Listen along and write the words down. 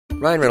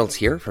Ryan Reynolds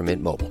here from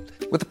Mint Mobile.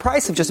 With the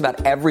price of just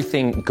about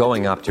everything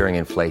going up during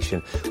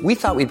inflation, we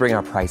thought we'd bring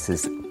our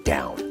prices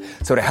down.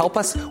 So to help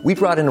us, we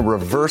brought in a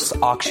reverse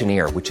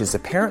auctioneer, which is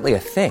apparently a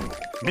thing.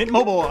 Mint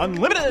Mobile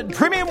Unlimited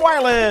Premium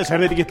Wireless. How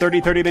to get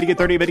 30, 30, bit to get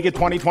 30, bit to get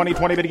 20, 20,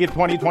 20, bit to get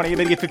 20, 20,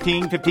 bit to get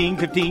 15, 15,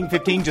 15,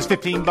 15, just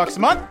 $15 a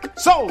month?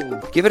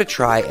 Sold! Give it a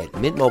try at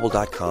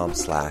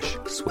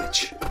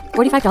mintmobile.com/switch.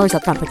 $45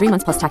 up front for 3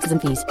 months plus taxes and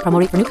fees. Promo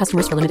rate for new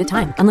customers for limited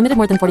time. Unlimited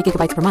more than 40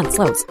 gigabytes per month.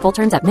 Slows full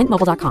terms at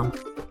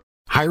mintmobile.com.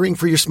 Hiring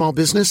for your small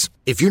business?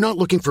 If you're not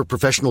looking for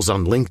professionals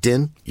on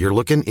LinkedIn, you're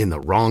looking in the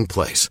wrong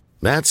place.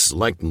 That's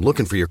like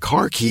looking for your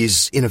car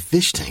keys in a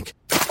fish tank.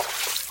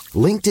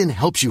 LinkedIn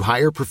helps you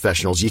hire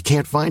professionals you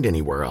can't find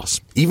anywhere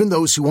else, even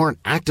those who aren't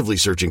actively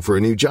searching for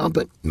a new job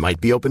but might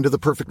be open to the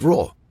perfect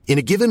role. In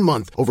a given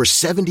month, over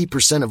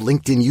 70% of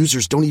LinkedIn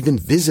users don't even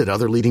visit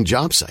other leading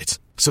job sites.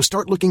 So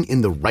start looking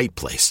in the right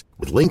place.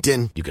 With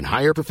LinkedIn, you can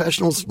hire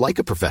professionals like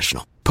a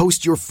professional.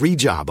 Post your free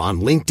job on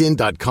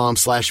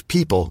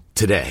linkedin.com/people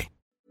today.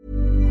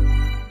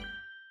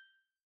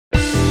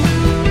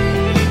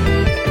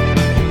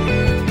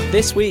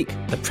 This week,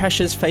 the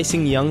pressures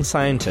facing young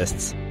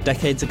scientists,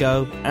 decades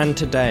ago and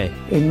today.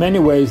 In many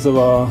ways, there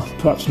are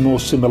perhaps more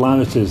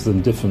similarities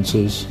than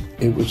differences.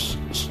 It was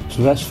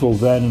stressful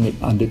then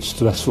and it's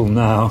stressful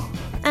now.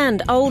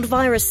 And old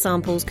virus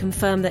samples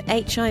confirm that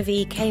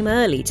HIV came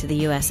early to the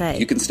USA.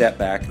 You can step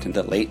back to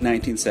the late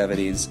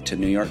 1970s to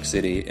New York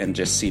City and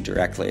just see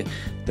directly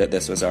that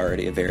this was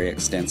already a very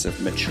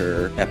extensive,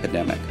 mature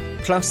epidemic.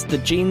 Plus the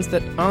genes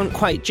that aren't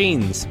quite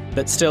genes,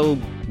 but still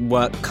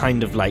work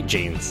kind of like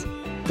genes.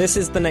 This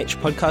is the Nature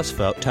Podcast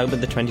for October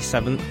the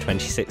 27th,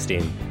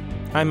 2016.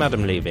 I'm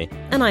Adam Levy.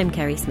 And I'm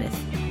Kerry Smith.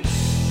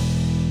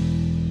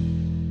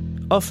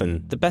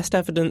 Often, the best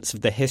evidence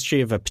of the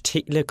history of a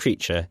particular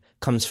creature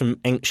comes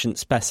from ancient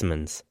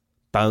specimens,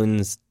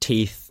 bones,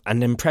 teeth,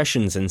 and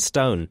impressions in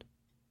stone.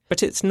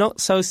 But it's not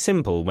so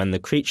simple when the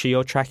creature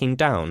you're tracking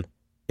down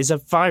is a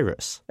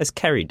virus, as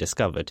Kerry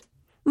discovered.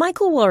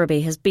 Michael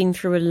Worraby has been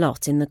through a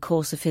lot in the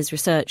course of his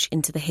research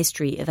into the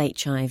history of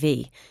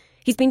HIV.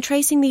 He's been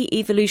tracing the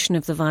evolution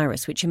of the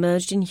virus, which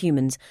emerged in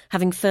humans,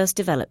 having first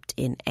developed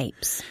in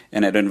apes.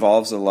 And it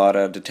involves a lot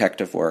of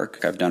detective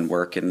work. I've done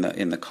work in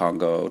the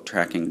Congo,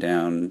 tracking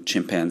down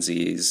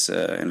chimpanzees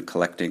and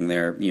collecting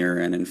their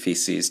urine and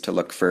feces to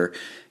look for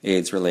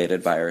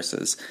AIDS-related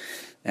viruses.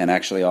 And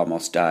actually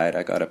almost died.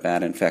 I got a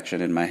bad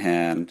infection in my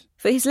hand.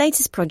 For his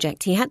latest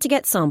project, he had to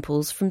get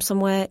samples from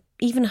somewhere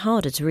even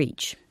harder to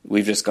reach.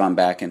 We've just gone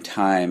back in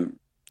time.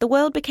 The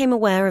world became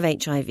aware of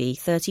HIV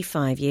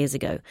 35 years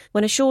ago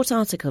when a short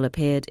article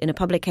appeared in a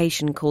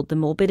publication called the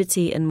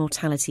Morbidity and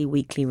Mortality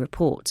Weekly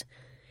Report.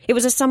 It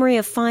was a summary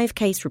of 5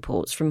 case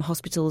reports from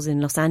hospitals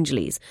in Los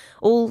Angeles,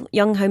 all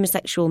young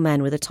homosexual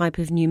men with a type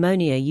of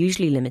pneumonia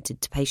usually limited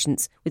to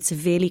patients with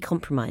severely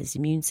compromised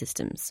immune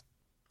systems.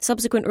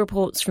 Subsequent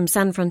reports from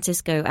San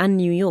Francisco and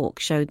New York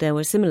showed there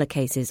were similar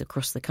cases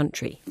across the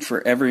country.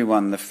 For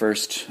everyone, the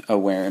first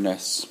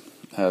awareness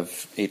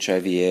of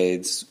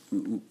HIV/AIDS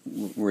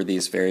were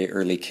these very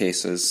early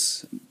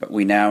cases. But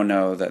we now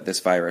know that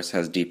this virus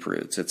has deep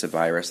roots. It's a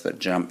virus that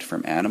jumped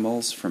from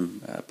animals,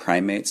 from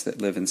primates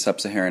that live in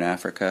sub-Saharan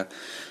Africa,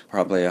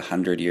 probably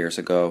 100 years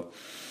ago,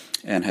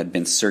 and had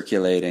been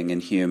circulating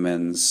in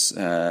humans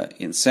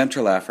in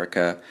Central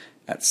Africa.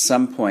 At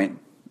some point,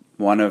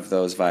 one of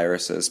those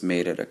viruses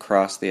made it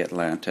across the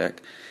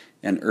Atlantic,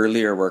 and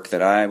earlier work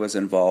that I was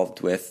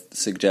involved with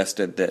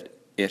suggested that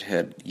it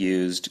had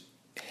used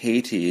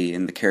Haiti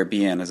in the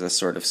Caribbean as a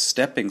sort of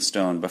stepping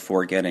stone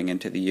before getting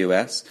into the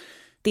US.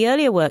 The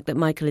earlier work that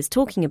Michael is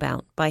talking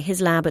about by his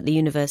lab at the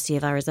University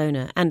of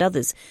Arizona and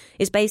others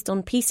is based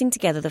on piecing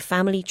together the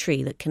family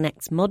tree that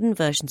connects modern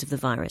versions of the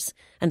virus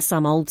and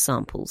some old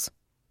samples.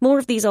 More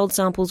of these old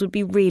samples would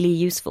be really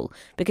useful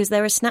because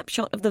they're a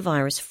snapshot of the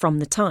virus from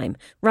the time,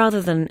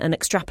 rather than an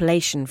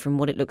extrapolation from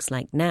what it looks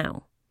like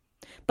now.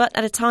 But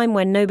at a time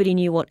when nobody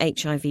knew what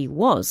HIV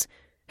was,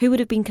 who would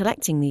have been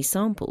collecting these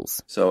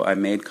samples? So I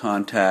made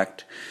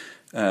contact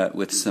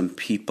with some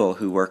people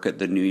who work at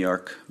the New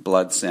York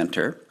Blood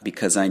Center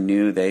because I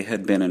knew they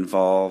had been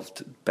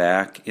involved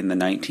back in the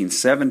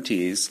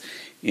 1970s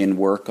in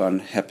work on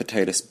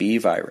hepatitis B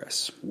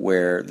virus,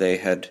 where they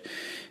had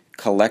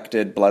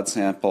collected blood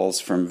samples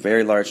from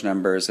very large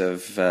numbers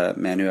of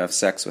men who have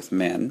sex with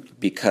men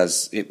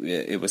because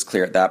it was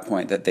clear at that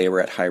point that they were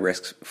at high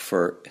risk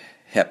for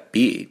Hep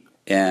B.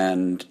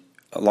 And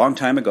a long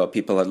time ago,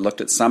 people had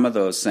looked at some of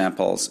those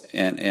samples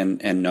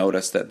and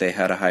noticed that they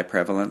had a high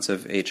prevalence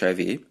of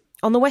HIV.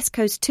 On the West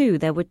Coast, too,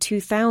 there were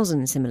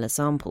 2,000 similar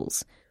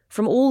samples.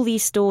 From all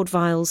these stored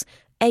vials,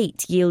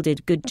 8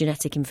 yielded good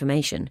genetic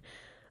information.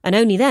 And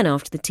only then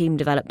after the team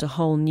developed a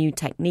whole new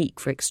technique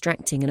for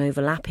extracting an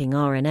overlapping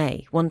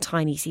RNA, one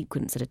tiny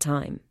sequence at a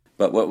time.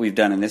 But what we've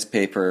done in this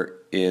paper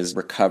is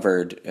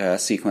recovered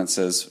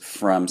sequences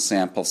from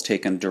samples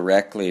taken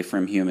directly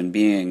from human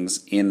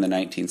beings in the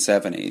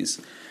 1970s.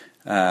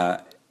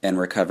 And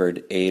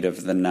recovered 8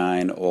 of the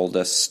 9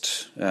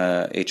 oldest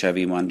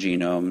HIV-1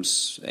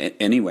 genomes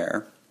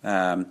anywhere.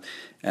 And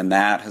And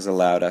that has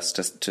allowed us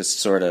to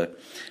sort of,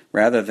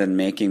 rather than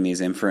making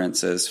these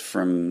inferences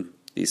from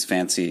these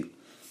fancy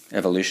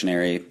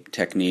evolutionary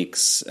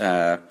techniques,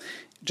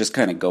 just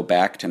kind of go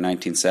back to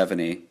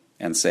 1970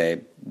 and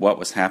say, what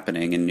was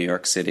happening in New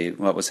York City?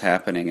 What was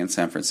happening in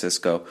San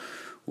Francisco?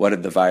 What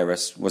did the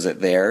virus, was it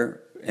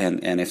there?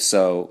 And if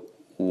so,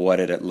 what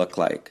did it look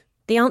like?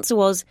 The answer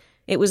was,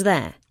 it was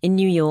there, in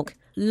New York,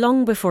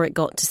 long before it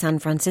got to San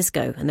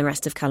Francisco and the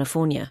rest of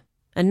California.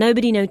 And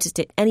nobody noticed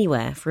it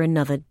anywhere for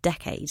another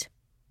decade.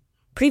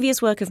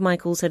 Previous work of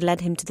Michael's had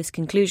led him to this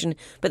conclusion,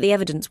 but the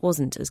evidence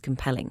wasn't as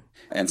compelling.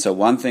 And so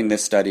one thing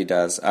this study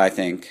does, I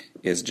think,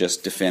 is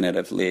just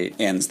definitively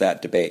ends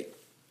that debate.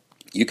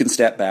 You can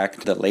step back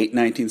to the late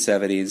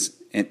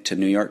 1970s to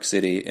New York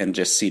City and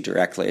just see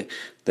directly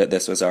that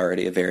this was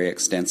already a very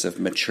extensive,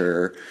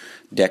 mature,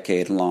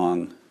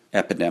 decade-long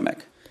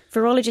epidemic.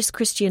 Virologist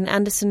Christian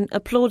Andersen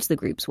applauds the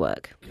group's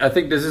work. I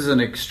think this is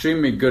an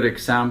extremely good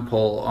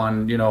example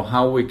on,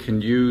 how we can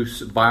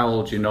use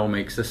viral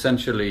genomics,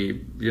 essentially,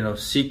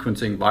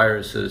 sequencing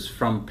viruses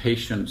from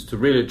patients to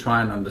really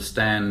try and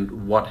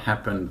understand what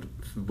happened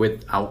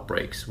with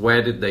outbreaks.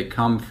 Where did they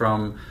come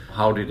from?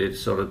 How did it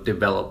sort of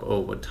develop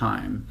over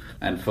time?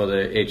 And for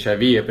the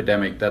HIV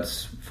epidemic,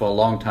 that's for a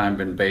long time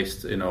been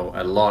based, a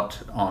lot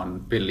on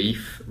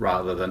belief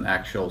rather than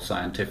actual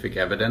scientific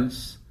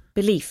evidence.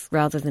 Belief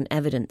rather than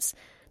evidence.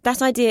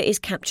 That idea is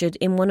captured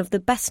in one of the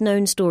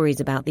best-known stories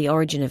about the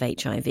origin of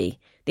HIV,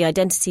 the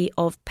identity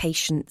of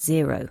patient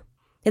zero.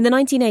 In the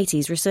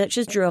 1980s,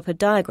 researchers drew up a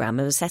diagram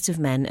of a set of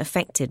men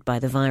affected by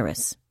the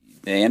virus.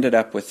 They ended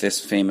up with this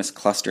famous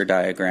cluster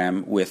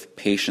diagram with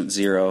patient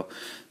zero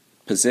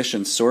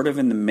positioned sort of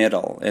in the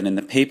middle. And in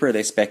the paper,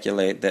 they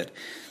speculate that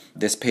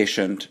this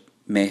patient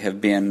may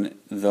have been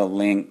the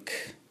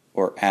link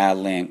or a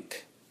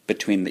link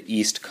between the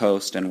East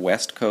Coast and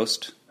West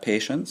Coast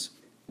patients.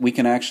 We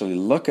can actually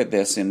look at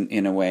this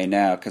in a way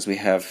now because we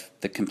have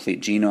the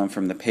complete genome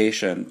from the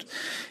patient,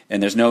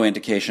 and there's no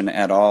indication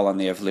at all on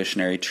the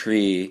evolutionary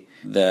tree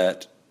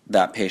that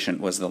that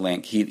patient was the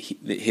link.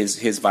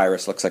 His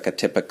virus looks like a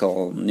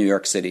typical New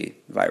York City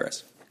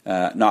virus,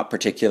 not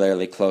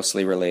particularly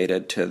closely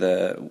related to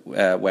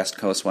the West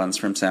Coast ones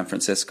from San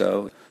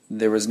Francisco.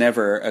 There was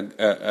never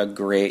a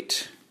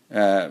great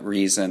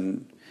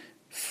reason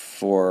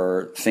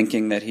for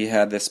thinking that he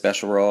had this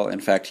special role. In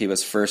fact, he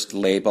was first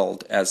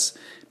labeled as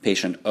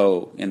patient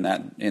O in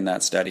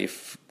that study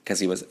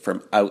because he was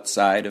from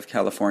outside of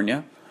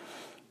California.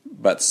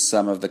 But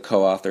some of the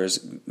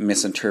co-authors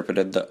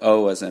misinterpreted the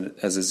O as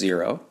a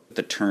zero.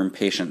 The term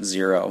patient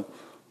zero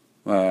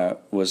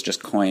was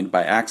just coined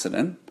by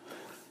accident.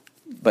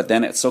 But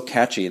then it's so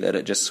catchy that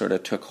it just sort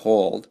of took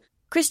hold.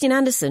 Christian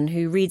Andersen,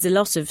 who reads a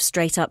lot of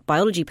straight-up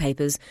biology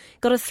papers,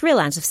 got a thrill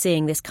out of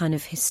seeing this kind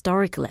of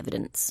historical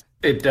evidence.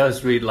 It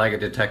does read like a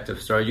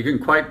detective story. You can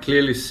quite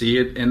clearly see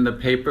it in the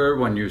paper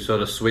when you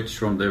sort of switch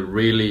from the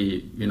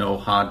really,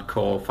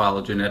 hardcore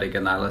phylogenetic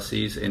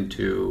analyses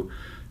into,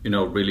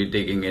 really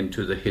digging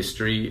into the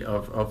history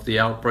of the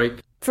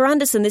outbreak. For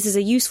Andersen, this is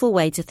a useful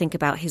way to think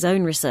about his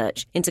own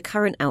research into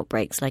current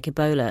outbreaks like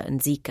Ebola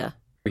and Zika.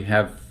 We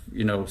have,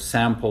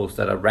 samples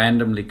that are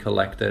randomly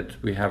collected.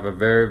 We have a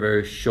very,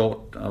 very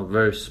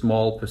very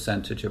small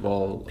percentage of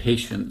all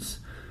patients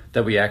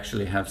that we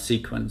actually have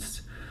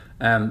sequenced.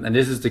 And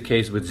this is the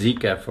case with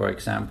Zika, for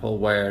example,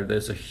 where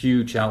there's a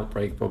huge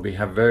outbreak, but we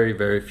have very,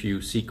 very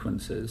few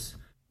sequences.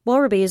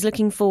 Worraby is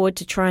looking forward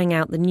to trying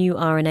out the new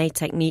RNA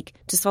technique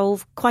to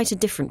solve quite a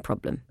different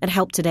problem and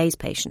help today's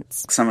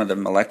patients. Some of the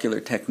molecular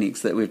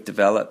techniques that we've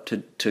developed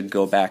to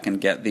go back and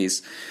get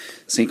these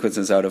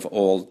sequences out of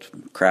old,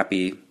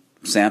 crappy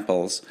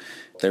samples,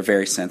 they're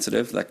very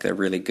sensitive. Like they're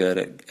really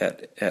good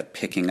at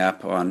picking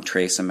up on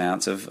trace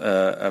amounts of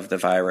the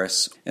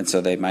virus, and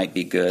so they might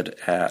be good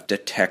at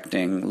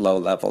detecting low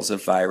levels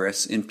of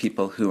virus in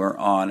people who are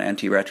on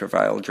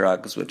antiretroviral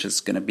drugs, which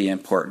is going to be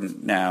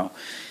important now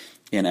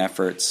in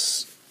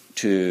efforts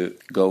to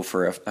go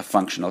for a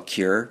functional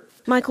cure.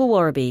 Michael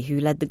Worraby, who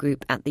led the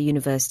group at the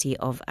University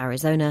of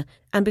Arizona,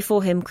 and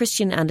before him,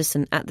 Christian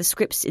Andersen at the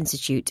Scripps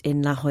Institute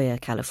in La Jolla,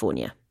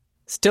 California.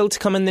 Still to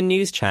come in the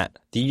news chat,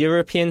 the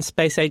European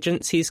Space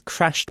Agency's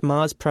crashed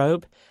Mars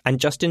probe and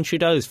Justin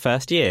Trudeau's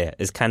first year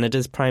as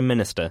Canada's Prime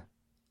Minister.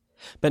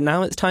 But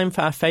now it's time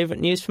for our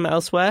favourite news from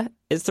elsewhere.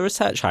 It's the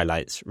research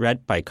highlights,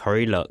 read by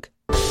Corey Look.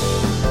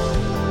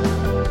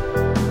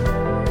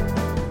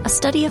 A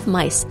study of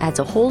mice adds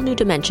a whole new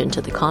dimension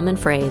to the common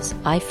phrase,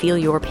 "I feel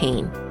your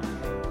pain."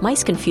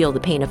 Mice can feel the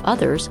pain of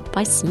others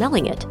by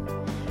smelling it.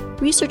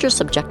 Researchers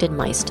subjected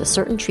mice to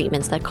certain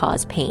treatments that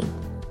cause pain.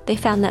 They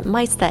found that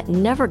mice that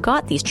never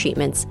got these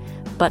treatments,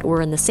 but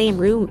were in the same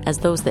room as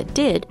those that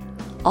did,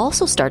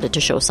 also started to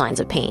show signs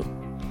of pain.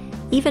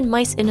 Even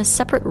mice in a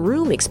separate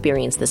room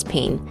experienced this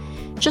pain,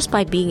 just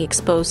by being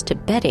exposed to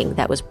bedding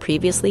that was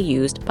previously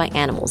used by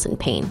animals in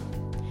pain.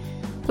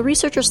 The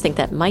researchers think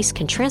that mice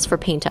can transfer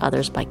pain to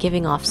others by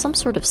giving off some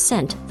sort of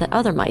scent that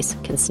other mice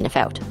can sniff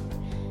out.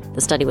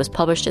 The study was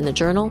published in the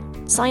journal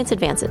Science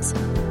Advances.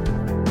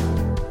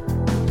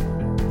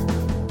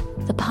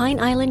 The Pine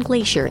Island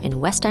Glacier in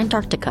West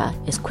Antarctica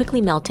is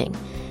quickly melting,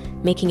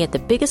 making it the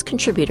biggest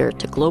contributor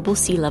to global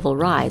sea level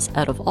rise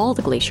out of all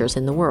the glaciers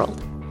in the world.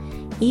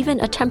 Even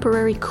a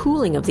temporary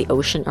cooling of the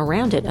ocean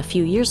around it a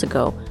few years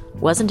ago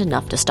wasn't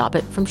enough to stop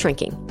it from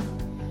shrinking.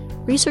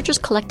 Researchers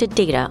collected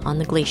data on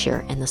the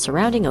glacier and the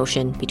surrounding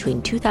ocean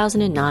between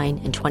 2009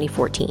 and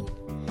 2014.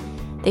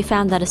 They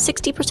found that a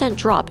 60%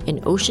 drop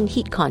in ocean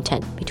heat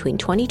content between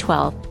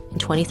 2012 and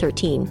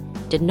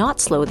 2013 did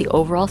not slow the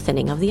overall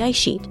thinning of the ice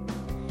sheet.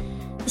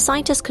 The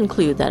scientists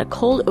conclude that a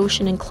cold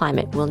ocean and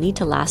climate will need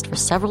to last for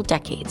several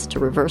decades to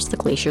reverse the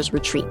glacier's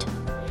retreat.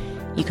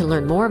 You can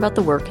learn more about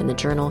the work in the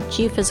journal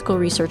Geophysical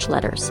Research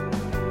Letters.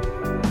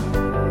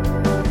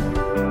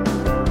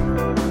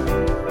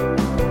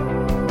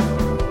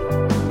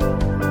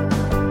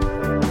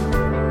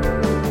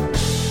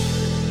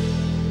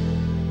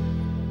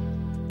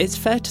 It's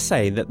fair to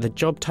say that the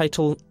job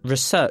title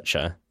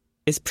researcher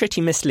is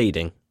pretty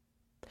misleading.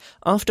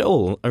 After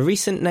all, a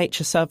recent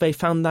Nature survey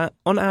found that,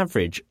 on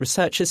average,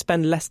 researchers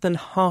spend less than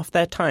half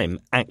their time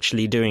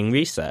actually doing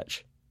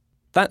research.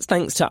 That's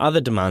thanks to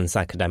other demands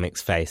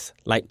academics face,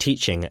 like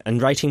teaching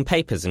and writing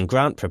papers and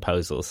grant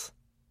proposals.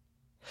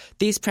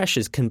 These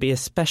pressures can be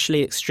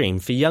especially extreme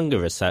for younger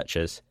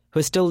researchers who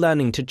are still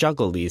learning to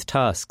juggle these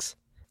tasks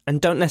and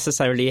don't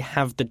necessarily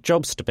have the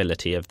job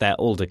stability of their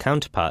older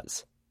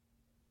counterparts.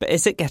 But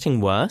is it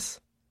getting worse?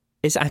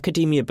 Is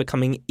academia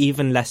becoming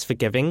even less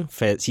forgiving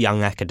for its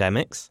young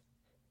academics?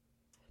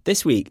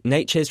 This week,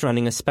 Nature is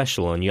running a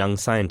special on young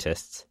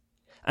scientists.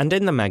 And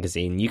in the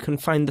magazine, you can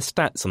find the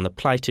stats on the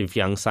plight of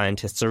young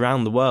scientists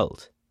around the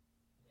world.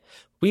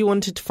 We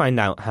wanted to find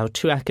out how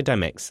two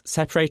academics,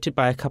 separated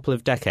by a couple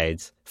of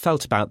decades,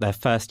 felt about their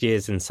first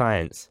years in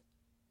science.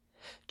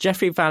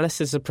 Geoffrey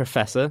Vallis is a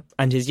professor,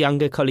 and his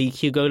younger colleague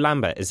Hugo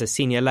Lambert is a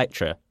senior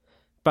lecturer,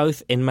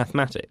 both in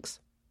mathematics.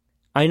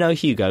 I know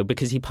Hugo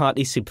because he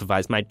partly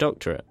supervised my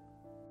doctorate.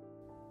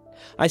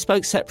 I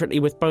spoke separately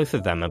with both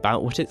of them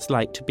about what it's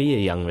like to be a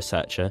young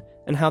researcher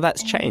and how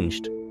that's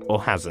changed, or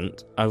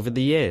hasn't, over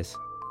the years.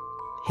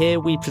 Here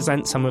we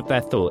present some of their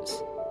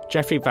thoughts.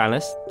 Geoffrey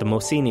Vallis, the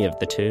more senior of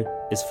the two,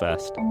 is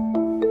first.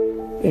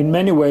 In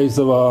many ways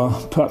there are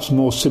perhaps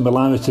more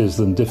similarities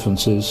than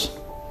differences.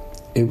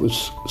 It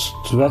was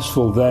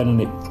stressful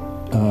then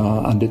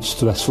and it's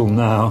stressful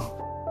now.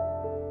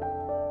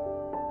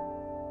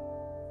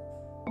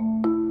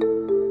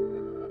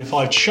 If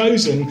I've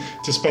chosen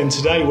to spend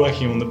today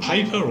working on the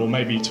paper or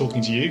maybe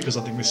talking to you because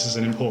I think this is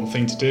an important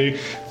thing to do,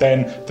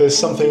 then there's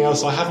something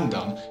else I haven't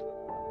done.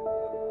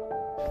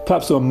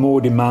 Perhaps there are more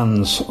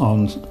demands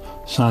on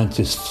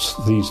scientists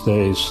these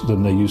days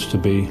than there used to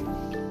be.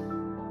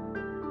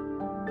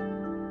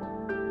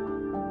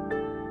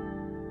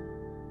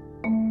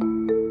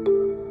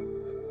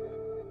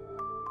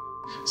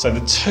 So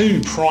the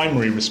two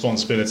primary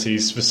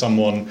responsibilities for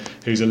someone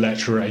who's a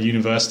lecturer at a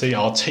university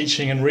are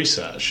teaching and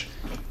research.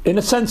 In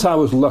a sense, I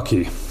was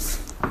lucky,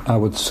 I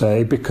would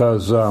say,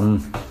 because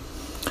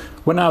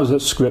when I was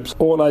at Scripps,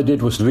 all I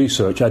did was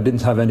research. I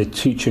didn't have any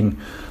teaching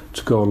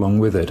to go along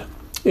with it.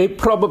 It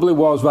probably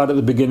was right at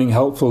the beginning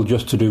helpful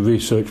just to do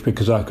research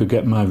because I could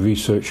get my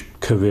research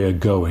career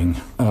going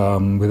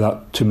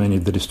without too many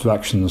of the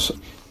distractions.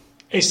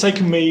 It's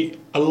taken me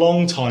a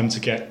long time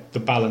to get the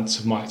balance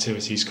of my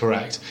activities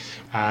correct,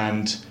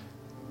 and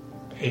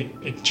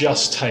it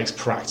just takes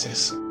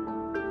practice.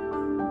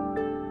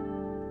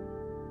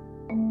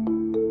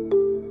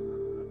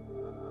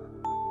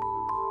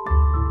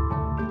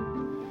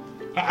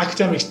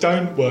 Academics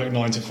don't work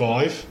 9 to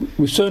 5.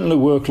 We certainly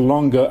work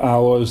longer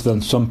hours than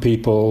some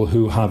people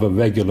who have a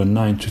regular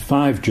 9 to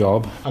 5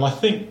 job. And I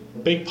think a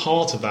big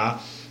part of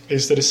that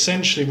is that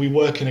essentially we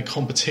work in a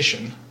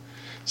competition.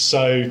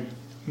 So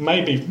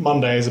maybe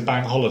Monday is a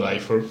bank holiday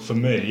for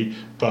me,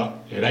 but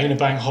it ain't a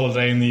bank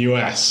holiday in the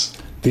US.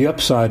 The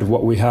upside of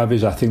what we have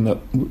is I think that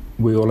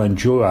we all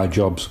enjoy our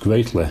jobs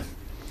greatly.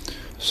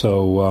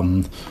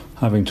 So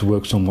having to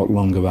work somewhat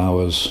longer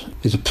hours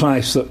is a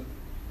price that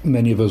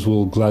many of us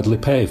will gladly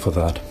pay for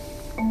that.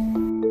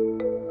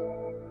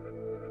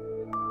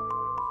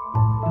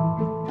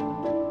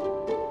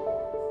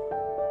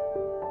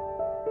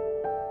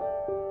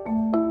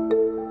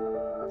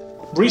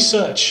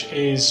 Research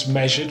is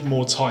measured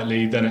more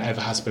tightly than it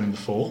ever has been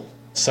before.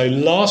 So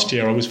last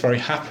year I was very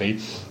happy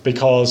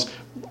because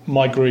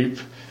my group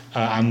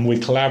and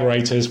with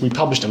collaborators we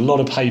published a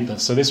lot of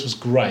papers, so this was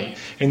great.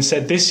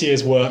 Instead, this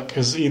year's work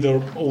has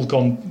either all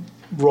gone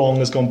wrong,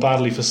 has gone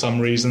badly for some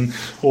reason,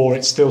 or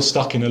it's still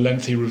stuck in a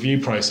lengthy review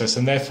process,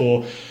 and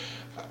therefore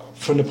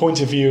from the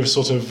point of view of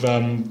sort of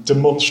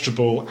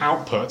demonstrable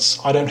outputs,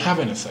 I don't have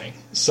anything.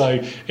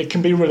 So it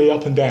can be really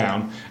up and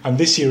down, and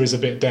this year is a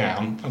bit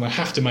down, and I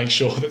have to make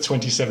sure that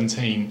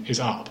 2017 is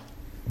up.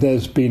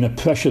 There's been a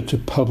pressure to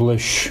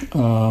publish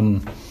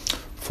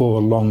for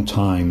a long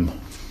time.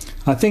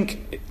 I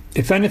think,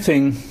 if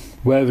anything,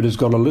 where it has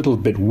got a little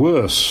bit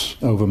worse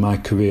over my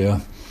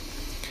career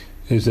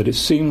is that it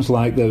seems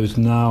like there is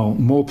now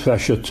more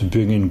pressure to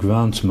bring in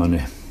grant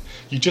money.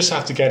 You just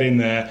have to get in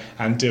there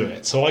and do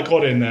it. So I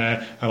got in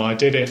there and I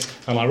did it,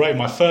 and I wrote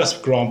my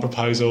first grant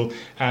proposal,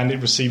 and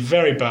it received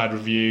very bad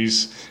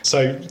reviews.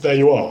 So there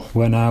you are.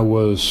 When I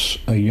was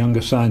a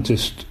younger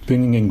scientist,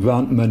 bringing in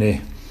grant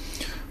money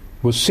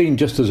was seen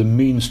just as a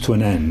means to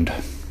an end.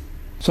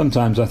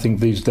 Sometimes I think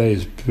these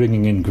days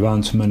bringing in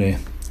grant money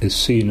is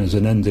seen as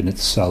an end in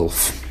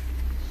itself.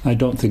 I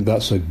don't think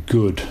that's a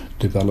good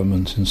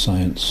development in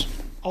science.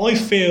 I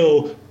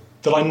feel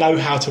that I know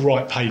how to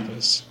write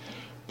papers,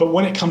 but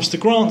when it comes to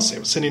grants,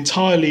 it's an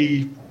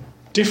entirely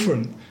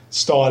different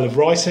style of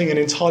writing, an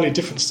entirely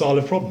different style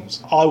of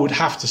problems. I would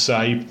have to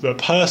say that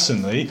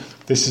personally,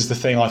 this is the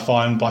thing I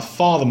find by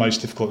far the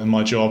most difficult in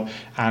my job,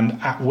 and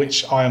at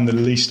which I am the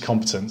least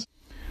competent.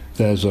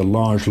 There's a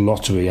large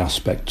lottery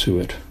aspect to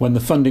it. When the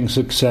funding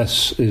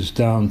success is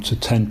down to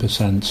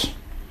 10%,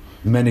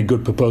 many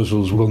good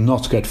proposals will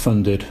not get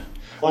funded.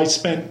 I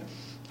spent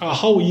a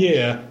whole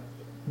year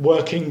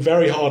working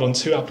very hard on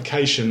 2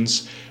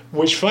 applications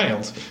which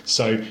failed.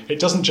 So it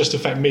doesn't just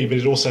affect me, but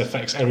it also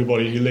affects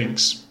everybody who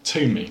links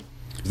to me.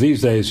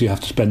 These days you have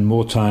to spend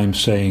more time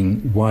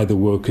saying why the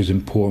work is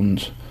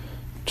important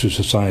to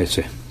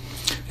society.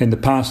 In the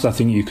past, I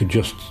think you could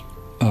just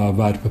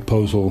write a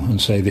proposal and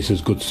say this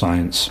is good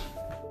science.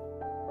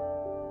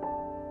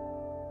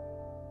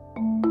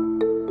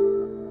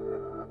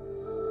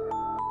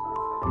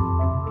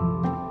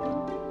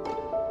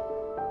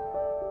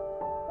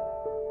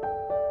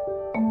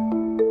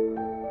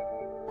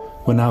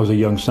 When I was a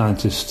young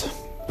scientist,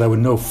 there were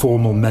no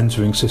formal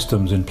mentoring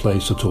systems in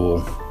place at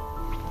all.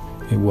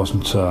 It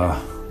wasn't,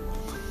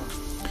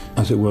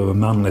 as it were, a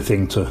manly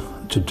thing to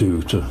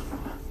do, to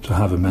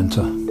have a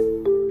mentor.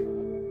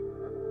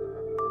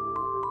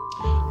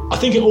 I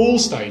think at all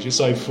stages,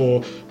 so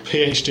for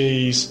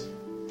PhDs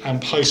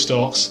and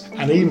postdocs,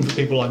 and even for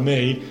people like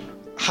me,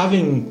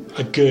 having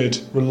a good,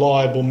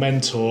 reliable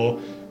mentor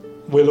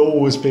will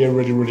always be a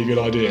really, really good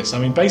idea. So,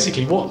 I mean,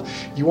 basically, what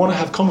you want to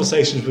have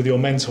conversations with your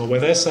mentor where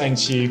they're saying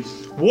to you,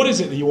 what is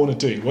it that you want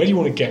to do? Where do you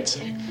want to get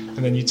to? And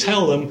then you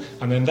tell them,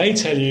 and then they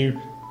tell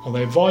you, or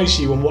they advise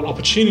you on what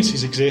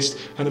opportunities exist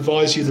and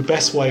advise you the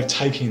best way of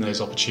taking those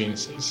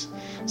opportunities.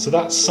 So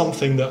that's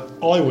something that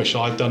I wish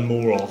I'd done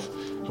more of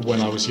when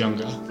I was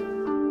younger.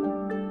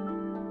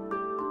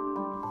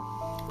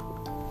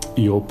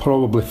 You'll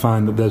probably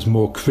find that there's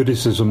more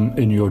criticism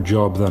in your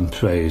job than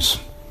praise.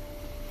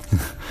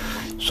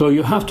 So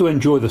you have to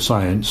enjoy the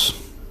science,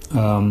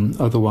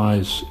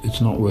 otherwise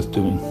it's not worth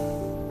doing.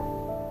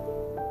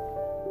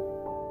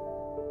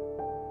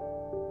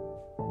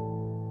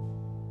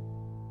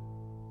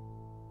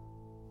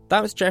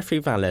 That was Geoffrey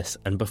Vallis,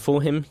 and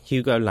before him,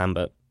 Hugo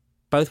Lambert.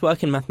 Both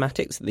work in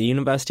mathematics at the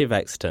University of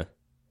Exeter.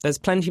 There's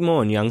plenty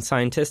more on young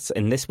scientists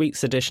in this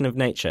week's edition of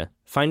Nature.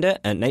 Find it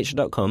at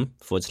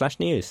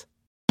nature.com/news.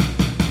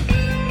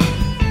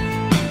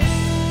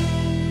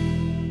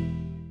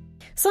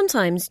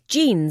 Sometimes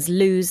genes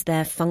lose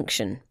their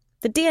function.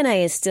 The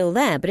DNA is still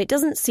there, but it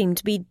doesn't seem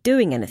to be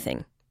doing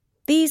anything.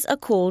 These are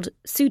called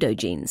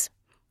pseudogenes.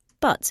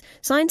 But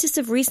scientists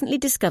have recently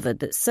discovered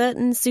that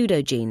certain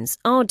pseudogenes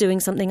are doing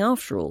something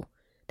after all.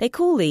 They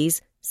call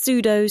these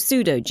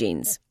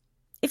pseudogenes.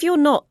 If you're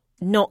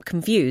not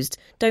confused,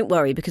 don't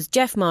worry, because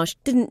Geoff Marsh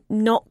didn't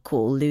not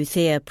call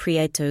Lucia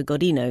Prieto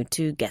Godino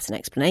to get an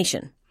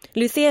explanation.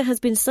 Lucia has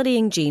been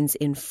studying genes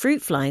in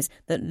fruit flies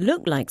that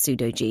look like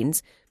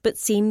pseudogenes but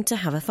seem to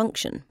have a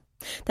function.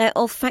 They're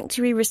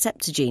olfactory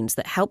receptor genes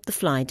that help the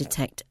fly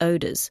detect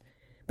odours.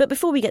 But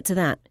before we get to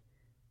that,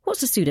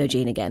 what's a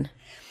pseudogene again?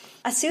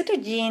 A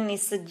pseudogene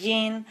is a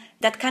gene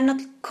that cannot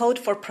code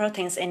for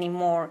proteins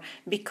anymore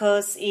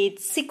because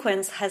its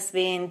sequence has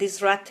been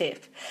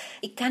disruptive.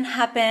 It can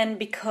happen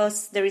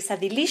because there is a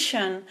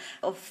deletion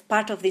of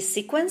part of this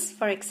sequence,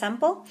 for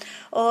example,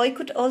 or it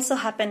could also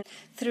happen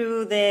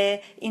through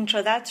the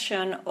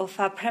introduction of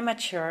a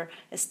premature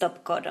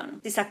stop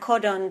codon. This is a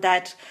codon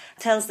that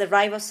tells the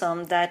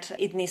ribosome that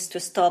it needs to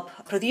stop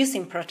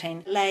producing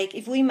protein. Like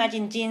if we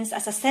imagine genes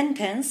as a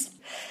sentence,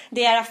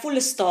 they are a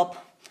full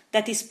stop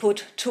that is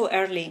put too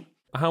early.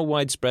 How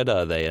widespread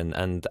are they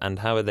and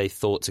how are they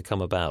thought to come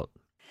about?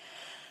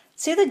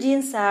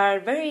 Pseudogenes are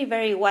very,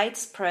 very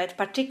widespread,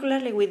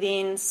 particularly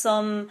within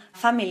some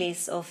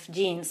families of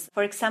genes.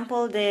 For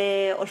example,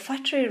 the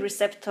olfactory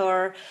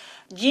receptor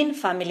gene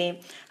family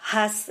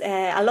has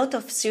a lot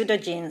of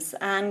pseudogenes,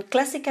 and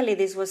classically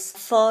this was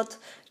thought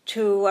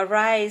to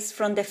arise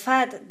from the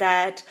fact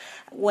that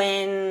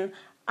when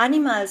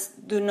animals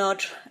do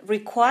not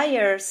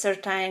require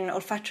certain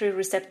olfactory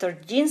receptor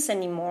genes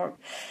anymore,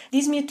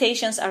 these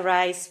mutations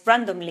arise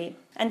randomly.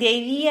 And the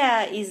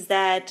idea is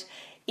that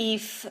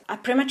if a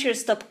premature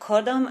stop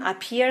codon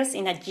appears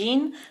in a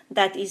gene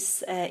that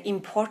is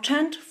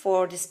important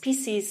for the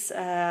species,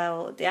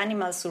 the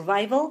animal's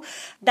survival,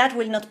 that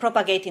will not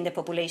propagate in the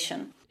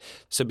population.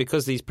 So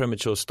because these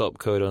premature stop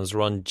codons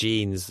are on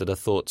genes that are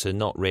thought to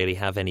not really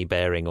have any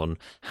bearing on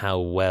how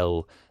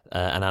well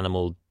an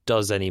animal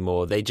does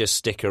anymore, they just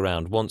stick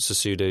around. Once a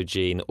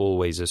pseudogene,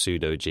 always a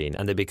pseudogene,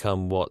 and they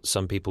become what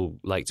some people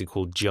like to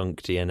call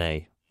junk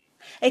DNA.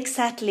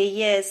 Exactly,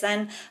 yes.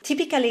 And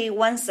typically,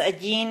 once a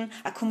gene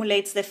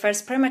accumulates the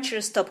first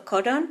premature stop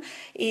codon,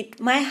 it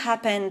might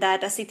happen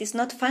that as it is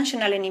not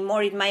functional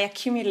anymore, it might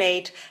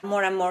accumulate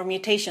more and more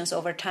mutations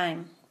over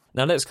time.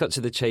 Now let's cut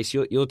to the chase.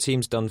 Your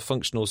team's done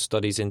functional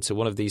studies into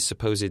one of these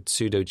supposed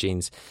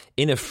pseudogenes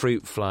in a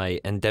fruit fly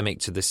endemic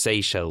to the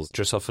Seychelles,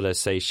 Drosophila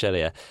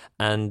seychellia.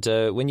 And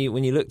when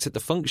you looked at the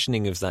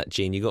functioning of that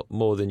gene, you got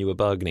more than you were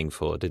bargaining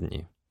for, didn't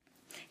you?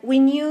 We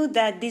knew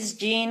that this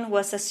gene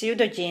was a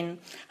pseudogene.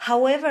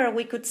 However,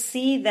 we could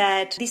see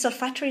that these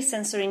olfactory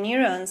sensory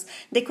neurons,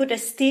 they could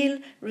still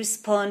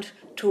respond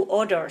to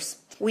odors.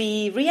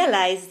 We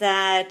realized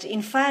that,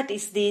 in fact,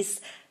 it's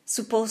this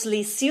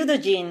supposedly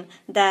pseudogene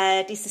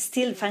that is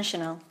still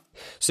functional.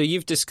 So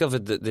you've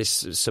discovered that this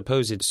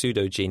supposed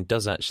pseudogene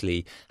does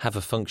actually have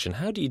a function.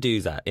 How do you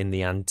do that in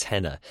the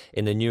antenna,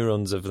 in the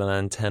neurons of an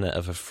antenna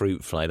of a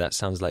fruit fly? That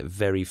sounds like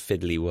very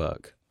fiddly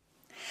work.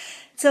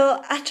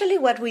 So actually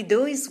what we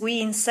do is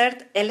we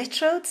insert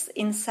electrodes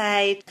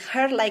inside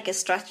hair-like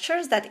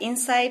structures that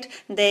inside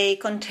they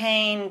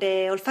contain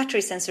the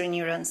olfactory sensory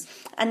neurons.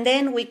 And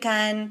then we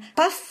can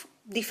puff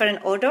different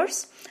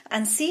odors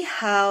and see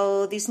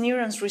how these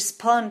neurons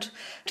respond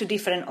to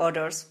different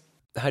odors.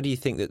 How do you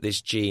think that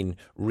this gene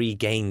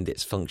regained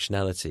its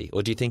functionality,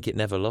 or do you think it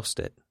never lost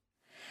it?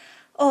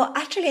 Oh,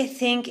 actually, I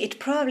think it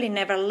probably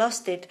never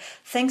lost it,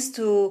 thanks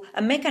to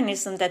a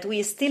mechanism that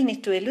we still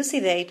need to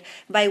elucidate,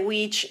 by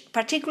which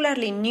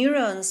particularly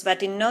neurons,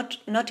 but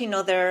not in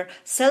other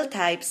cell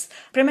types,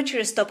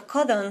 premature stop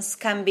codons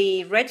can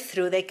be read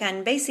through. They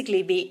can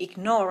basically be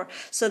ignored.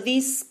 So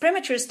this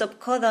premature stop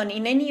codon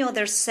in any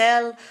other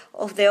cell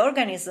of the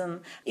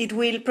organism, it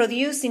will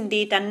produce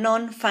indeed a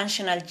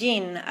non-functional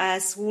gene,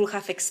 as we would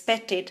have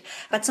expected.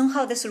 But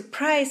somehow the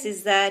surprise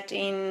is that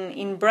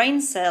in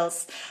brain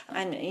cells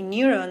and in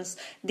neurons,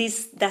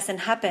 this doesn't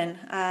happen.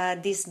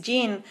 This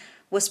gene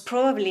was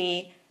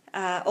probably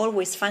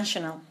always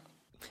functional.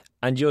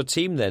 And your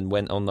team then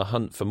went on the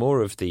hunt for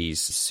more of these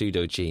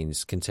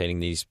pseudogenes containing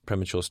these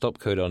premature stop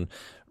codon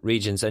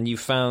regions, and you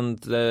found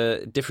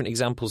the different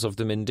examples of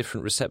them in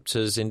different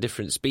receptors, in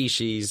different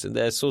species, and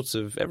they're sort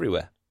of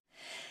everywhere.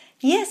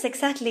 Yes,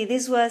 exactly.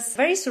 This was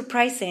very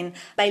surprising.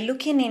 By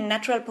looking in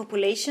natural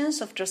populations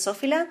of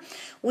Drosophila,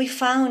 we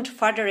found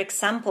further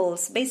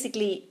examples.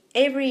 Basically,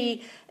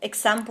 every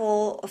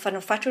example of an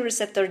olfactory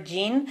receptor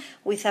gene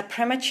with a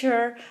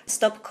premature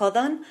stop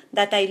codon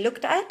that I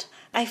looked at,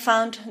 I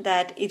found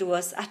that it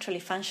was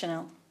actually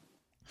functional.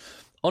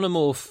 On a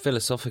more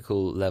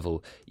philosophical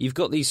level, you've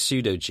got these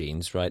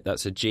pseudogenes, right?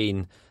 That's a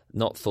gene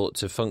not thought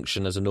to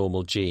function as a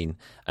normal gene,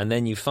 and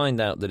then you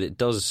find out that it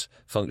does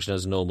function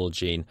as a normal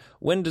gene.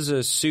 When does a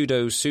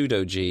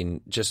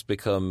pseudogene just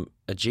become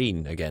a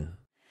gene again?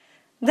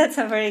 That's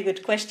a very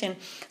good question.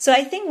 So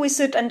I think we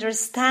should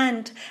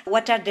understand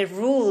what are the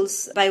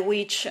rules by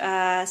which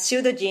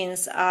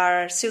pseudogenes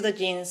are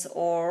pseudogenes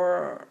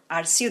or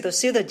are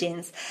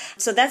pseudogenes.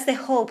 So that's the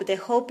hope. The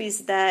hope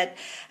is that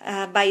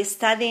by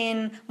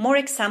studying more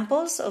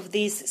examples of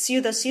these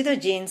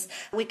pseudogenes,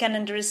 we can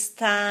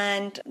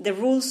understand the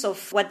rules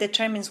of what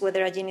determines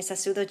whether a gene is a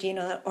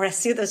pseudogene or a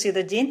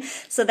pseudogene,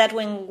 so that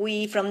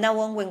from now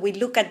on, when we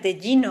look at the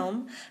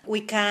genome,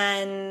 we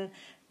can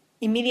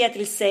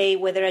immediately say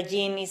whether a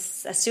gene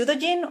is a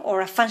pseudogene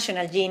or a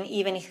functional gene,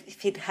 even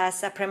if it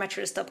has a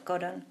premature stop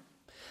codon.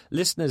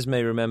 Listeners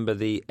may remember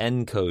the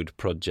ENCODE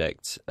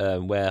project,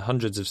 where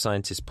hundreds of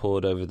scientists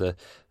pored over the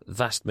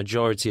vast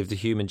majority of the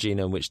human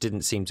genome which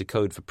didn't seem to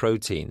code for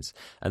proteins,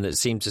 and that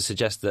seemed to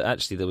suggest that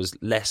actually there was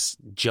less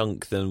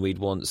junk than we'd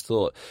once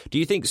thought. Do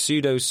you think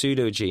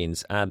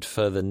pseudogenes add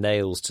further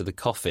nails to the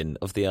coffin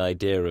of the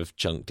idea of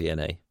junk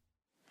DNA?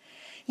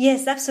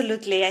 Yes,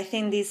 absolutely. I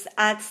think this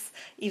adds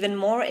even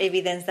more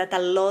evidence that a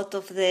lot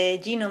of the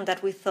genome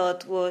that we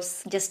thought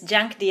was just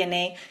junk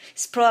DNA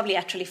is probably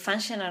actually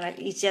functional.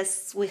 It's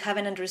just we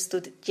haven't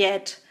understood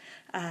yet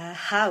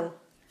how.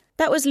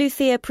 That was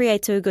Lucia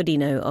Prieto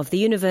Godino of the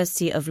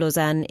University of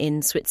Lausanne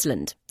in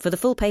Switzerland. For the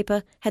full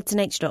paper, head to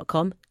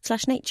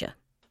nature.com/nature.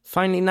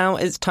 Finally now,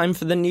 it's time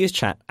for the news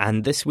chat.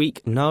 And this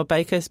week, Noah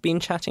Baker's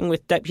been chatting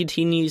with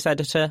Deputy News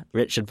Editor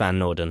Richard Van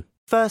Noorden.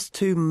 First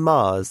to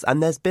Mars,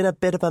 and there's been a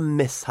bit of a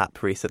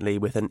mishap recently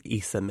with an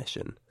ESA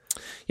mission.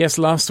 Yes,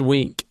 last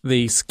week,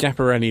 the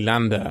Schiaparelli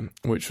lander,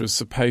 which was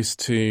supposed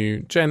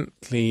to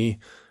gently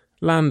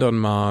land on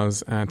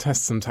Mars,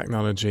 test some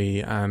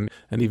technology and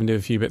even do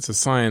a few bits of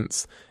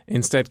science,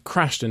 instead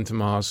crashed into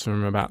Mars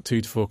from about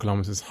 2 to 4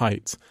 kilometres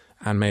height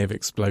and may have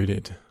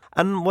exploded.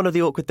 And one of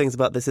the awkward things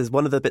about this is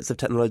one of the bits of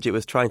technology it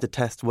was trying to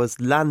test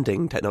was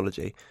landing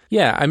technology.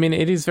 Yeah, I mean,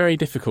 it is very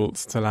difficult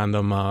to land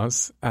on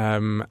Mars.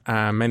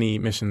 Many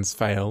missions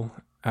fail,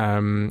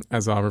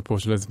 as our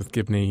reporter Elizabeth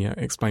Gibney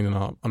explained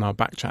on our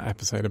Backchat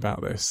episode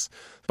about this.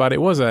 But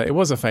it was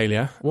a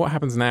failure. What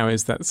happens now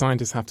is that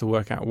scientists have to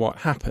work out what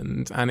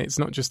happened, and it's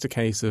not just a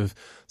case of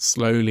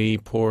slowly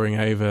poring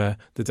over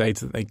the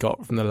data that they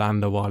got from the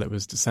lander while it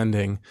was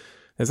descending.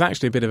 There's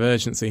actually a bit of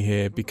urgency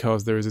here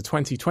because there is a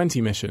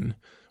 2020 mission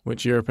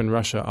which Europe and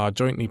Russia are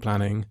jointly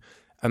planning,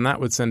 And that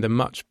would send a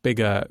much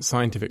bigger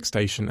scientific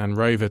station and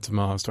rover to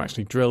Mars to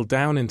actually drill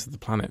down into the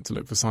planet to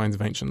look for signs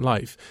of ancient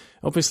life.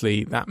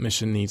 Obviously, that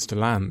mission needs to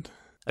land.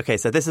 Okay,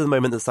 so this is the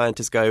moment that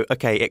scientists go,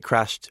 okay, it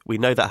crashed. We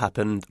know that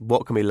happened.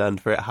 What can we learn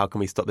from it? How can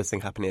we stop this thing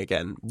happening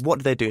again? What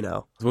do they do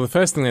now? Well, the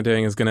first thing they're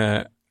doing is going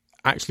to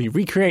actually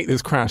recreate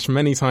this crash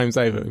many times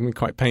over. It can be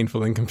quite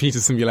painful in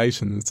computer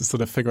simulations to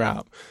sort of figure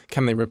out,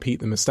 can they repeat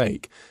the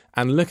mistake?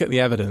 And look at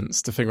the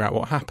evidence to figure out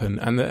what happened.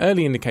 And the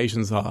early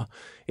indications are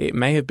it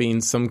may have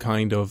been some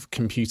kind of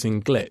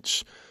computing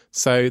glitch.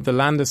 So the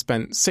lander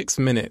spent 6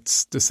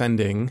 minutes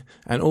descending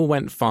and all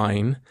went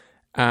fine.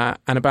 And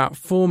about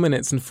 4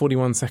 minutes and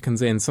 41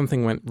 seconds in,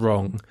 something went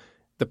wrong.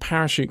 The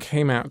parachute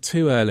came out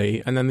too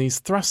early, and then these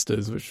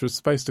thrusters, which were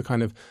supposed to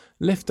kind of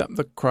lift up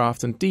the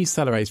craft and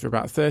decelerate for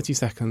about 30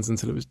 seconds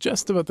until it was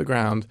just above the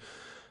ground,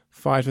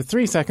 fired for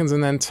 3 seconds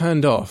and then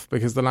turned off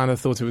because the lander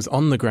thought it was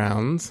on the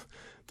ground.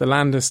 The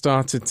lander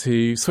started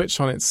to switch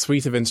on its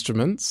suite of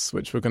instruments,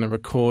 which were going to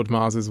record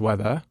Mars's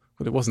weather,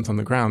 but it wasn't on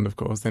the ground, of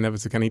course. They never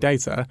took any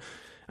data.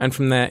 And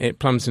from there, it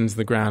plummeted into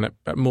the ground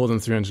at more than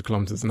 300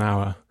 kilometers an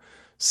hour.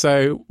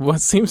 So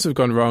what seems to have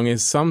gone wrong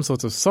is some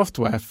sort of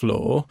software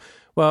flaw.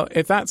 Well,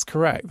 if that's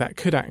correct, that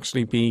could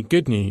actually be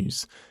good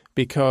news,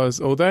 because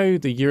although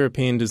the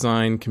European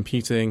design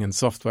computing and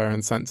software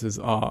and sensors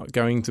are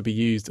going to be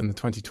used in the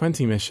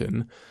 2020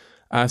 mission,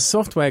 a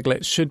software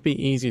glitch should be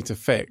easier to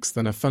fix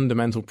than a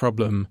fundamental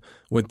problem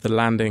with the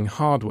landing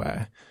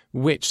hardware,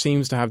 which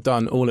seems to have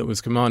done all it was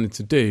commanded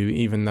to do,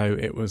 even though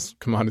it was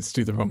commanded to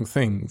do the wrong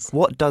things.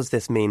 What does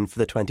this mean for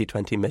the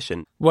 2020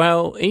 mission?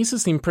 Well, ESA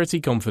seemed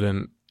pretty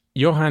confident.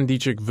 Johann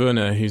Dietrich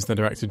Wörner, who's the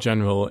Director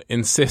General,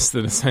 insists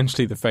that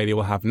essentially the failure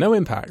will have no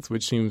impact,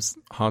 which seems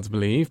hard to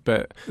believe,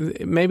 but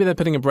maybe they're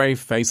putting a brave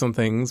face on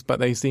things,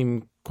 but they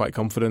seem quite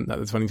confident that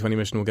the 2020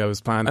 mission will go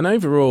as planned. And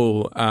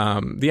overall,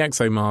 the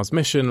ExoMars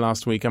mission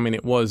last week, I mean,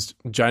 it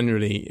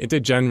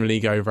did generally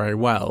go very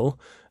well.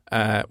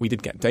 We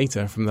did get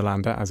data from the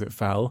lander as it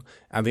fell.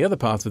 And the other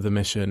part of the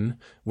mission,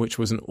 which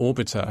was an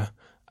orbiter,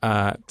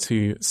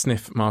 to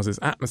sniff Mars's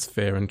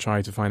atmosphere and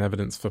try to find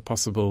evidence for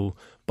possible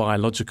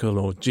biological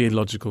or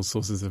geological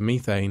sources of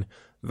methane,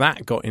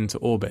 that got into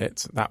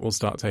orbit. That will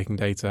start taking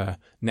data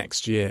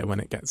next year when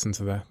it gets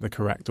into the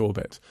correct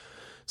orbit.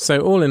 So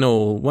all in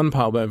all, one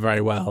part worked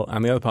very well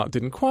and the other part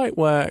didn't quite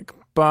work,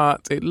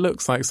 but it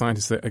looks like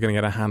scientists are going to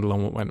get a handle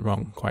on what went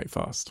wrong quite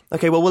fast.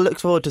 OK, well, we'll look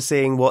forward to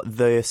seeing what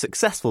the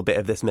successful bit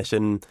of this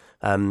mission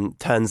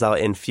turns out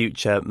in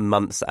future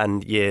months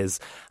and years.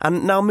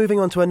 And now moving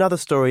on to another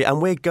story,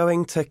 and we're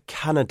going to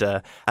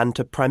Canada and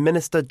to Prime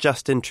Minister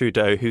Justin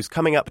Trudeau, who's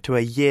coming up to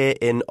a year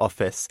in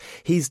office.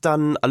 He's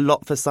done a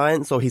lot for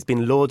science, or he's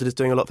been lauded as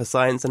doing a lot for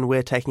science, and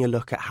we're taking a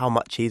look at how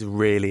much he's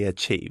really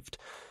achieved.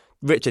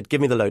 Richard,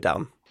 give me the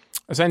lowdown.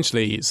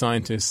 Essentially,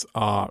 scientists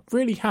are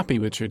really happy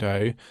with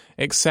Trudeau,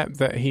 except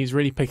that he's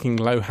really picking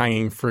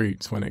low-hanging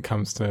fruit when it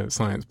comes to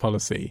science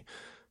policy.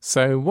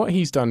 So what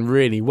he's done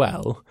really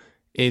well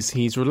is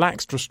he's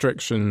relaxed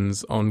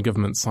restrictions on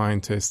government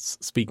scientists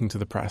speaking to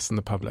the press and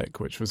the public,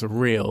 which was a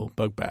real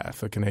bugbear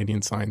for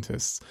Canadian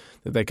scientists,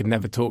 that they could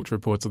never talk to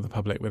reporters of the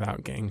public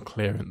without getting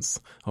clearance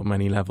on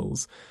many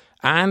levels.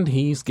 And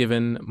he's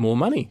given more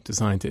money to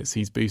scientists.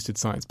 He's boosted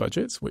science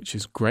budgets, which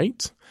is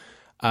great.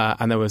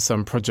 And there were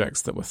some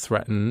projects that were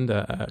threatened,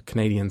 a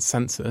Canadian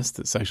census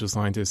that social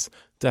scientists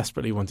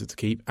desperately wanted to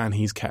keep, and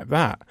he's kept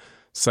that.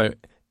 So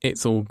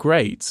it's all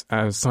great.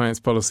 As science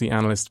policy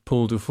analyst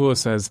Paul Dufour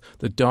says,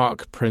 the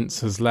dark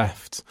prince has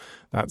left.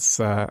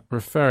 That's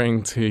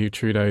referring to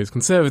Trudeau's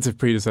Conservative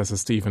predecessor,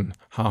 Stephen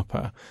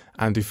Harper.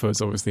 And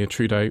Dufour's obviously a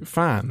Trudeau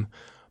fan.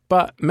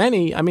 But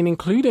many, I mean,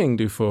 including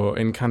Dufour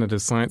in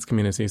Canada's science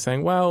community, are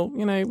saying, well,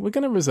 you know, we're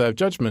going to reserve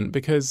judgment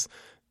because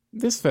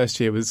this first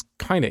year was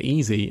kind of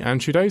easy, and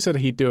Trudeau said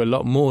he'd do a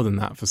lot more than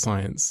that for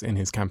science in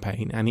his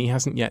campaign, and he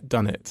hasn't yet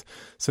done it.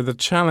 So the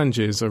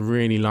challenges are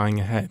really lying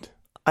ahead.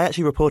 I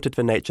actually reported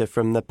for Nature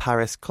from the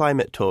Paris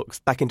climate talks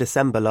back in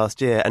December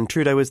last year, and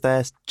Trudeau was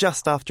there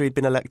just after he'd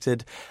been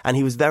elected, and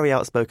he was very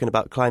outspoken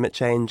about climate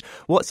change.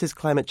 What's his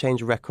climate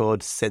change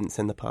record since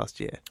in the past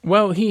year?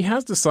 Well, he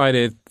has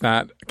decided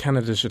that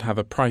Canada should have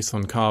a price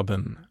on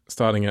carbon,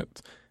 starting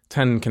at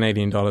 $10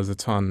 Canadian a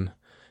tonne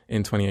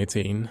in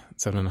 2018,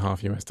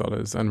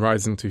 $7.5 US, and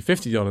rising to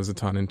 $50 a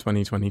tonne in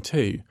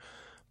 2022.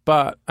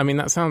 But, I mean,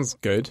 that sounds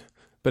good,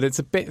 but it's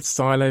a bit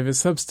style over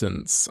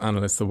substance,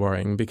 analysts are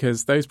worrying,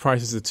 because those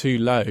prices are too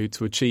low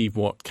to achieve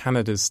what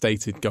Canada's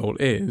stated goal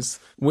is,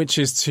 which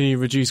is to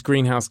reduce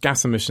greenhouse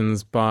gas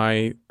emissions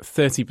by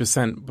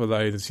 30%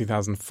 below the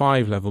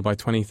 2005 level by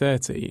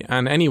 2030.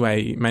 And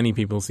anyway, many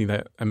people see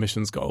that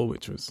emissions goal,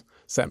 which was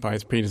set by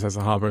his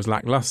predecessor Harper, as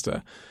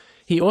lacklustre.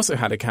 He also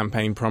had a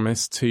campaign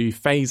promise to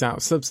phase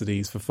out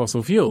subsidies for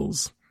fossil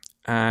fuels,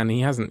 and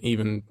he hasn't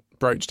even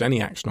broached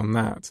any action on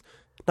that.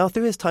 Now,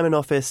 through his time in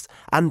office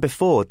and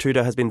before,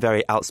 Trudeau has been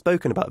very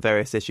outspoken about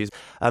various issues,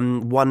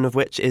 one of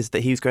which is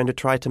that he's going to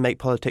try to make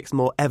politics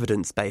more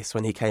evidence-based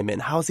when he came in.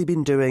 How's he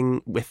been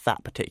doing with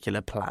that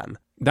particular plan?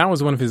 That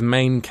was one of his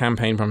main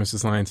campaign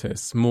promises to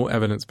scientists, more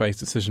evidence-based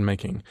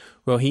decision-making.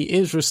 Well, he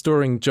is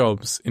restoring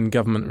jobs in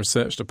government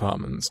research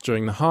departments.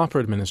 During the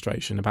Harper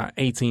administration, about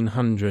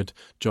 1,800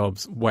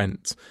 jobs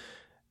went.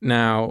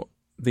 Now,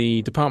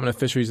 the Department of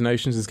Fisheries and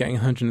Oceans is getting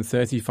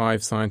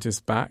 135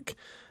 scientists back,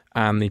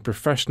 and the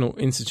Professional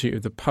Institute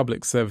of the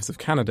Public Service of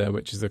Canada,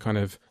 which is a kind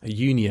of a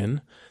union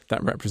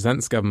that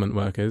represents government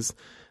workers,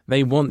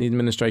 they want the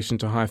administration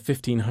to hire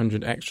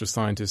 1,500 extra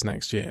scientists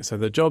next year. So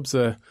the jobs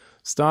are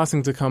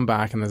starting to come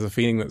back, and there's a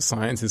feeling that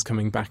science is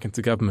coming back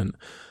into government.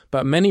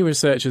 But many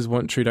researchers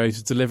want Trudeau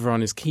to deliver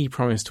on his key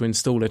promise to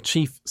install a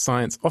chief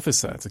science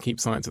officer to keep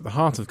science at the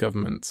heart of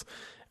government.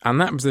 And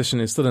that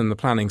position is still in the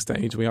planning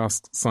stage. We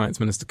asked Science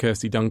Minister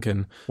Kirsty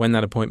Duncan when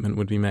that appointment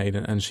would be made,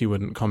 and she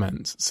wouldn't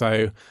comment.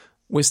 So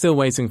we're still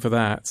waiting for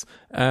that.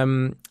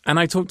 And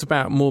I talked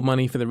about more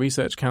money for the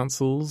research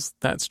councils.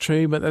 That's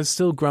true, but there's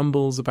still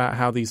grumbles about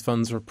how these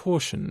funds are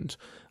apportioned.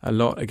 A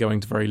lot are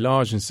going to very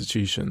large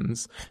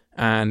institutions,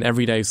 and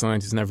everyday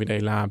scientists and everyday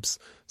labs,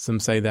 some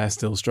say they're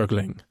still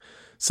struggling.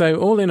 So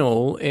all in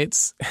all,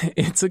 it's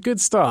a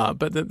good start,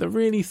 but the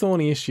really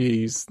thorny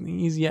issues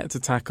he's yet to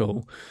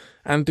tackle.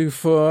 And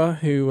Dufour,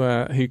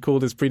 who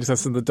called his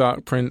predecessor the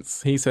Dark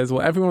Prince, he says,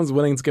 well, everyone's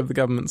willing to give the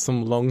government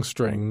some long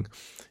string.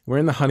 We're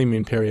in the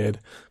honeymoon period,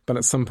 but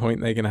at some point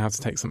they're going to have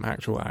to take some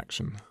actual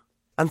action.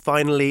 And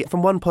finally,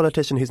 from one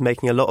politician who's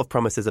making a lot of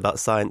promises about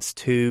science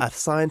to a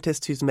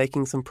scientist who's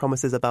making some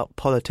promises about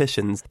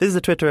politicians. This is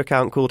a Twitter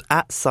account called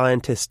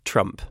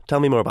 @ScientistTrump. Tell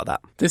me more about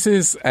that. This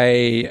is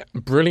a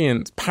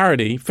brilliant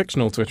parody,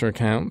 fictional Twitter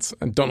account,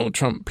 Donald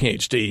Trump,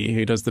 PhD,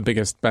 who does the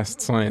biggest,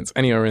 best science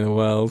anywhere in the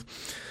world.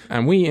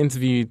 And we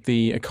interviewed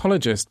the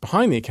ecologist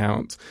behind the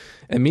account,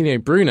 Emilio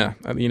Bruna,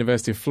 at the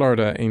University of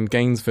Florida in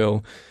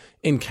Gainesville,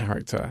 in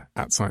character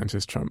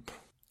 @ScientistTrump.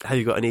 Have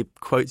you got any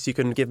quotes you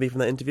can give me from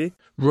that interview?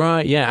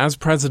 Right, yeah. As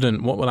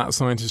president, what will that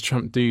scientist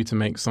Trump do to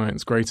make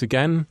science great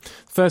again?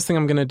 First thing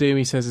I'm going to do,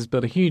 he says, is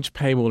build a huge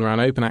paywall around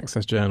open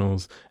access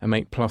journals and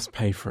make PLOS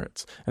pay for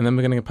it. And then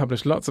we're going to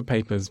publish lots of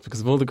papers because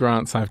of all the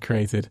grants I've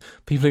created.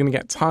 People are going to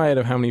get tired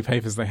of how many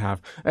papers they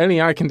have. Only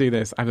I can do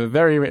this. I have a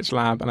very rich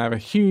lab and I have a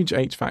huge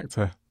H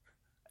factor.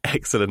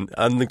 Excellent.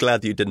 I'm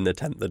glad you didn't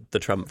attempt the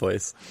Trump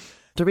voice.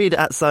 To read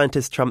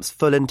 @ScientistTrump's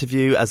full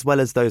interview, as well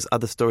as those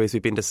other stories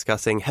we've been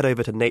discussing, head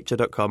over to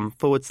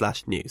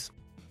nature.com/news.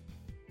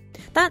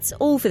 That's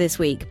all for this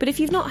week, but if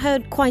you've not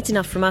heard quite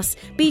enough from us,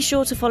 be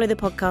sure to follow the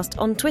podcast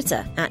on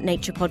Twitter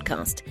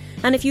 @NaturePodcast.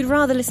 And if you'd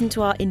rather listen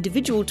to our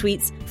individual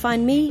tweets,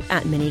 find me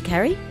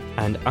 @MinnieKerry.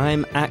 And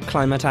I'm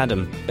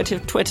 @ClimateAdam. But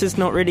if Twitter's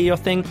not really your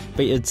thing,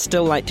 but you'd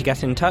still like to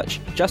get in touch,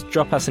 just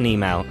drop us an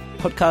email,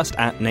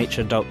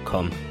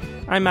 podcast@nature.com.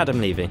 I'm Adam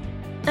Levy.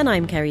 And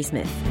I'm Kerry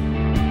Smith.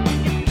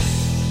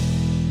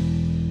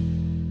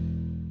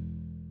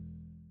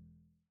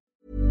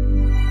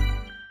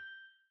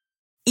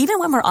 Even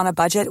when we're on a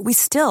budget, we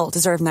still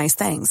deserve nice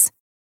things.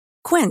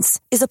 Quince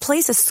is a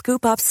place to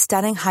scoop up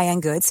stunning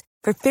high-end goods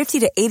for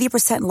 50 to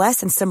 80% less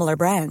than similar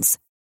brands.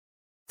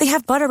 They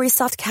have buttery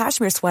soft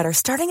cashmere sweaters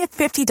starting at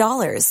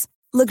 $50,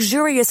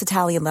 luxurious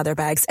Italian leather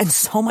bags, and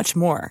so much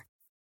more.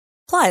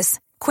 Plus,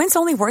 Quince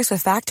only works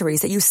with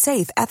factories that use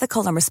safe,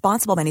 ethical, and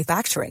responsible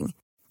manufacturing.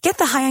 Get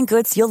the high-end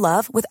goods you'll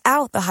love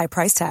without the high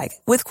price tag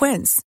with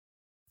Quince.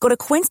 Go to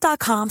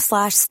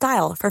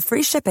quince.com/style for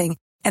free shipping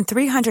and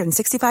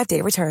 365-day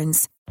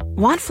returns.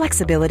 Want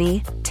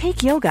flexibility?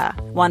 Take yoga.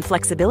 Want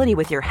flexibility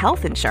with your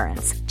health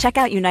insurance? Check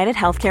out United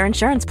Healthcare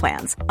Insurance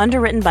Plans.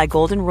 Underwritten by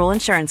Golden Rule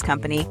Insurance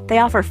Company, they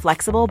offer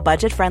flexible,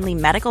 budget-friendly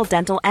medical,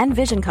 dental, and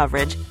vision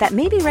coverage that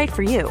may be right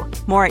for you.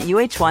 More at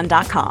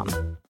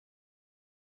UH1.com.